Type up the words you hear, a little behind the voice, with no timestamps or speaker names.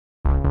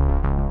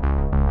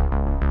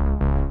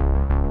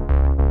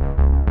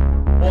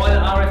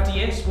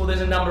RFDS? Well,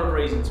 there's a number of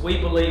reasons. We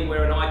believe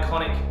we're an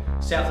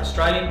iconic South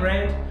Australian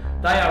brand.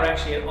 They are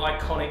actually an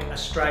iconic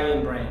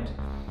Australian brand.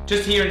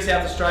 Just here in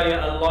South Australia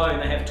alone,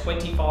 they have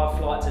 25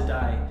 flights a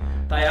day.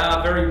 They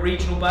are very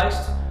regional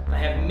based. They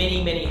have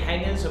many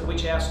hangars of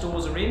which our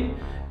stores are in.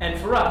 And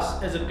for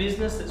us, as a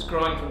business that's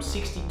growing from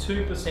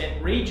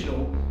 62%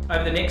 regional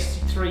over the next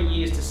 3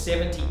 years to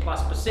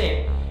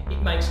 70+%,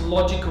 it makes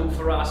logical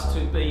for us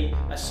to be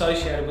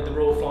associated with the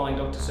Royal Flying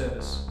Doctor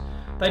Service.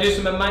 They do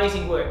some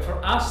amazing work.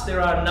 For us, there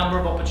are a number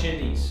of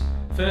opportunities.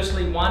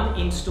 Firstly, one,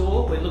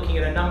 in-store. We're looking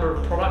at a number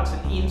of products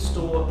and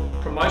in-store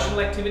promotional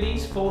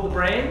activities for the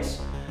brands.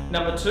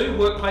 Number two,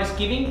 workplace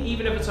giving,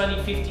 even if it's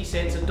only 50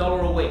 cents,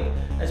 $1 a week,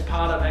 as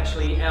part of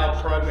actually our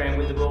program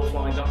with the Royal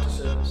Flying Doctor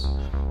Service.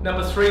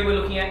 Number three we're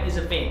looking at is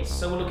events.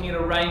 So we're looking at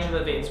a range of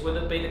events, whether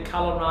it be the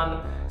Colour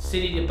Run,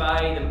 City to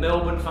Bay, the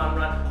Melbourne Fun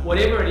Run,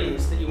 whatever it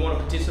is that you want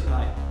to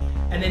participate.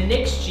 And then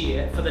next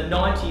year, for the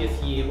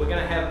 90th year, we're going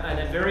to have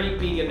a very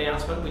big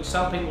announcement, which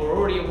some people are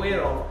already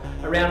aware of,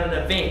 around an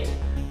event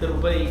that'll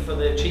be for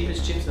the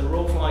cheapest chips in the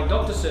Royal Flying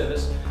Doctor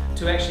Service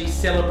to actually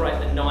celebrate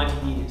the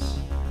 90 years.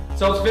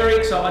 So it's very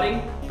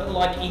exciting, but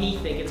like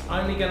anything, it's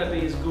only going to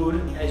be as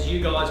good as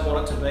you guys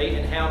want it to be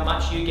and how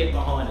much you get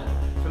behind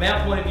it. From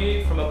our point of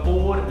view, from a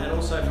board and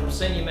also from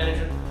senior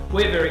management,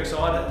 we're very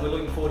excited and we're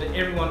looking forward to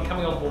everyone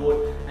coming on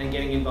board and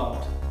getting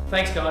involved.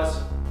 Thanks guys.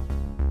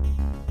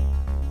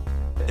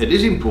 It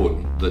is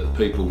important that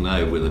people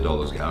know where the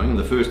dollar's going, and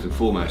the first and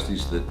foremost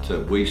is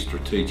that we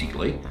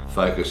strategically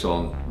focus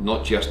on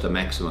not just the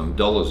maximum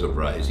dollars of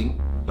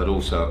raising, but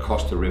also a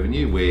cost of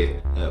revenue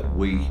where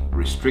we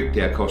restrict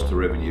our cost of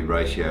revenue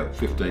ratio at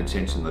 15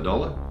 cents in the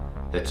dollar.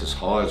 That's as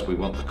high as we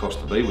want the cost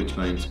to be, which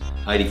means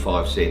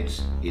 85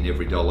 cents in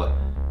every dollar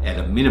at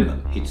a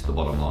minimum hits the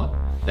bottom line.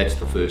 That's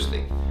the first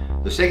thing.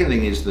 The second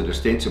thing is that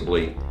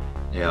ostensibly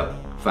our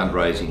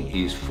fundraising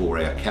is for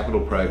our capital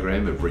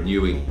program of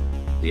renewing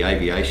the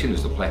aviation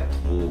as the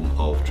platform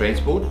of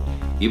transport,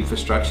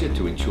 infrastructure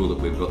to ensure that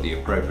we've got the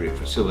appropriate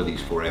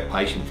facilities for our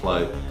patient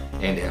flow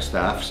and our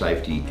staff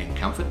safety and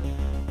comfort,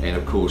 and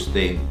of course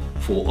then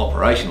for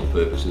operational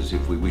purposes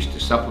if we wish to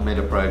supplement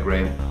a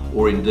program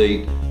or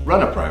indeed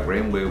run a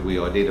program where we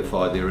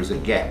identify there is a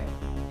gap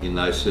in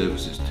those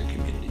services to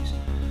communities.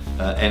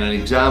 And an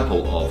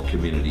example of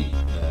community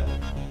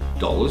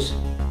dollars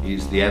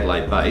is the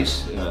Adelaide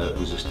base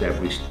was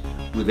established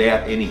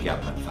without any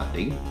government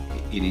funding.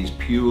 It is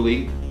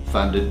purely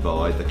funded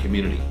by the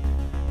community.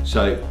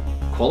 So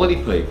quality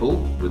people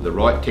with the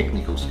right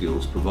technical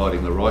skills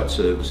providing the right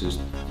services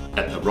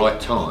at the right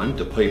time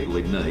to people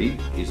in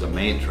need is a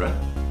mantra.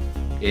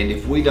 And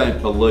if we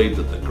don't believe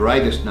that the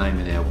greatest name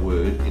in our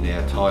word, in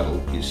our title,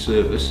 is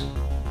service,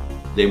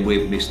 then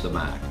we've missed the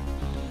mark.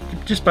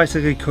 Just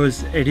basically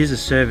because it is a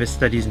service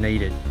that is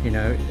needed. You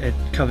know, it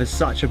covers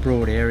such a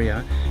broad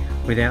area.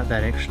 Without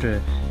that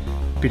extra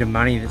bit of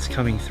money that's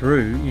coming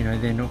through, you know,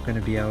 they're not going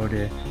to be able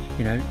to,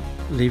 you know,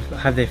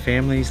 have their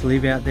families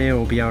live out there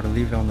or be able to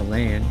live on the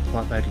land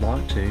like they'd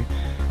like to.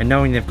 And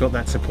knowing they've got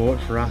that support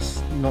for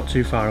us not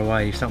too far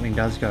away, if something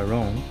does go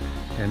wrong,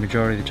 and the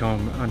majority of the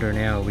time under an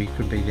hour we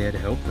could be there to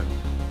help them.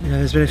 You know,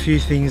 there's been a few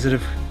things that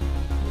have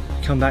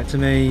come back to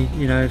me,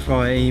 you know,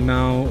 via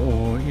email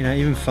or, you know,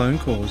 even phone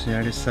calls, you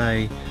know, to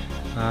say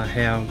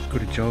how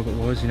good a job it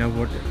was, you know,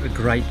 what a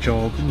great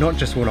job, not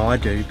just what I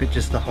do, but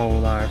just the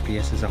whole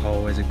RFDS as a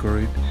whole, as a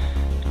group,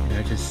 you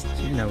know, just,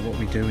 you know, what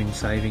we do in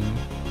saving,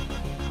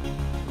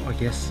 I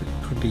guess it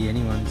could be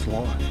anyone's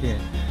life, yeah.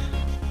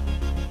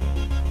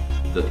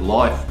 That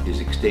life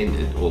is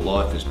extended or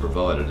life is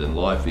provided and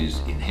life is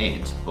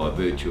enhanced by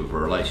virtue of a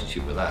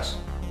relationship with us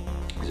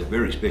is a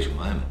very special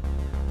moment.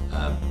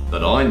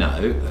 But I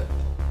know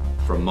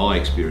from my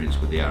experience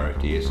with the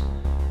RFDS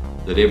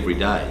that every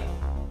day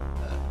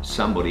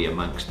somebody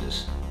amongst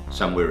us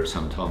somewhere at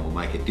some time will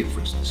make a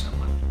difference to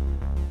someone,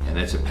 and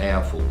that's a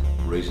powerful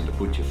reason to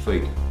put your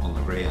feet on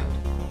the ground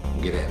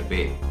and get out of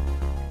bed.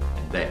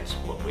 And that's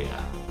what we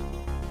are,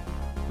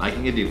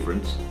 making a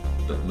difference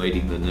but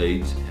meeting the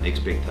needs and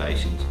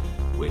expectations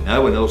where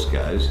no one else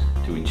goes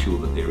to ensure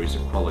that there is a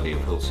quality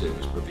of health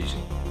service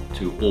provision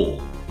to all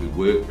who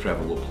work,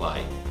 travel or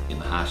play in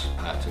the harshest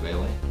parts of our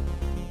land.